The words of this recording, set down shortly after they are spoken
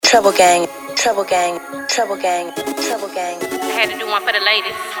Trouble gang, trouble gang, trouble gang, trouble gang. I had to do one for the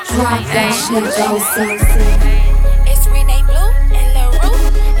ladies. Drop that shit, go see. It's Rene Blue and Lil Roo.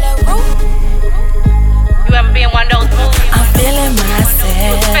 You ever been one of those movies? I'm feeling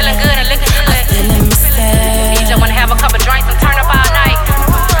myself. Feeling good and looking good. I'm feeling myself. You just wanna have a couple drinks and turn up all night.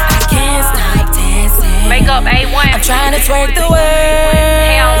 I can't stop dancing. Make up A1. I'm trying to twerk the world.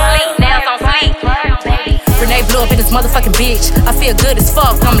 Hair on fleek, nails on fleek. Rene blew up in this motherfucking bitch. I feel good as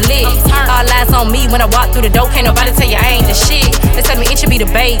fuck, I'm lit. All eyes on me when I walk through the door. Can't nobody tell you I ain't the shit. They tell me it should be the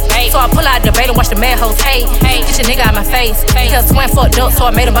bait. So I pull out the bait and watch the mad hoes hate. Get your nigga out my face. Cause Swin fucked up, so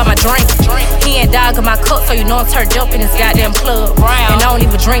I made him buy my drink. He ain't dog in my cup, so you know I'm turned up in this goddamn club. And I don't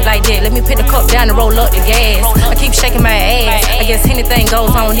even drink like that. Let me pick the cup down and roll up the gas. I keep shaking my ass. I guess anything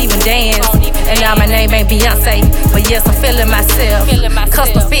goes, I don't even dance. And now my name ain't Beyonce, but yes, I'm feeling myself.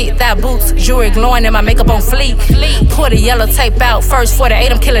 Custom fit, thigh boots, jewelry glowing, and my makeup on fleek. Pour the yellow tape out first for the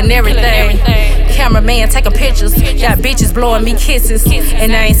 8, I'm killing everything. Cameraman taking pictures, got bitches blowing me kisses.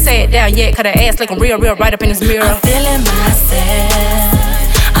 And I ain't sat down yet, cause the ass looking real right up in this mirror. I'm feeling myself.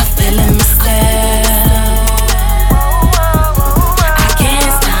 I'm feeling myself. I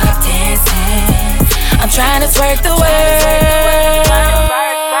can't stop dancing. I'm trying to twerk the world.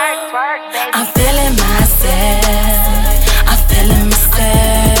 I'm feeling myself. I'm feeling myself.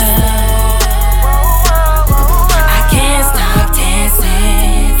 I can't stop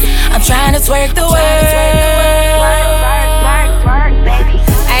dancing. I'm trying to twerk the world.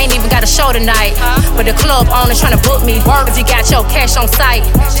 I ain't even got a show tonight, but the club owner tryna book me. If you got your cash on site,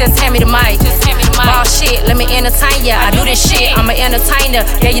 just hand me the mic. Ball shit, let me entertain ya. I do this shit, I'm an entertainer.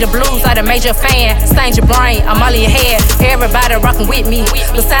 Gave you the blues, I done made you a fan. Stained your brain, I'm all in your head. Everybody rockin' with me,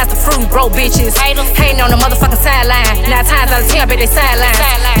 besides the fruit, broke bitches. Hating on the motherfucking sideline. 9 times out of 10, I bet they sideline.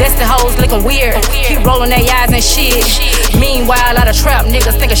 That's the hoes looking weird, keep rolling their eyes and shit. Meanwhile, all the trap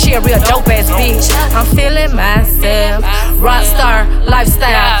niggas thinking she a real dope ass bitch. I'm feeling myself, rockstar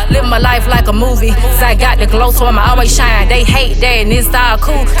lifestyle. Live my life like a movie. So I got the glow, so I'ma always shine. They hate that and it's all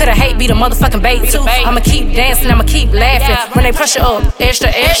cool. Coulda hate be the motherfucking bait too. I'ma keep dancing, I'ma keep laughing. When they pressure up, extra,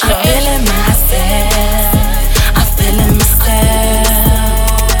 extra. I'm feeling myself. I'm feeling myself.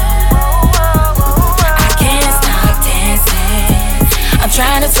 I can't stop dancing. I'm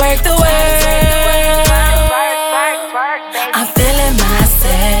trying to twerk the world. I'm feeling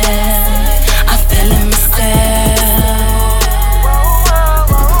myself. I'm feeling myself.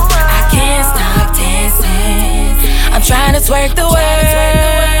 I can't stop dancing. I'm trying to twerk the world.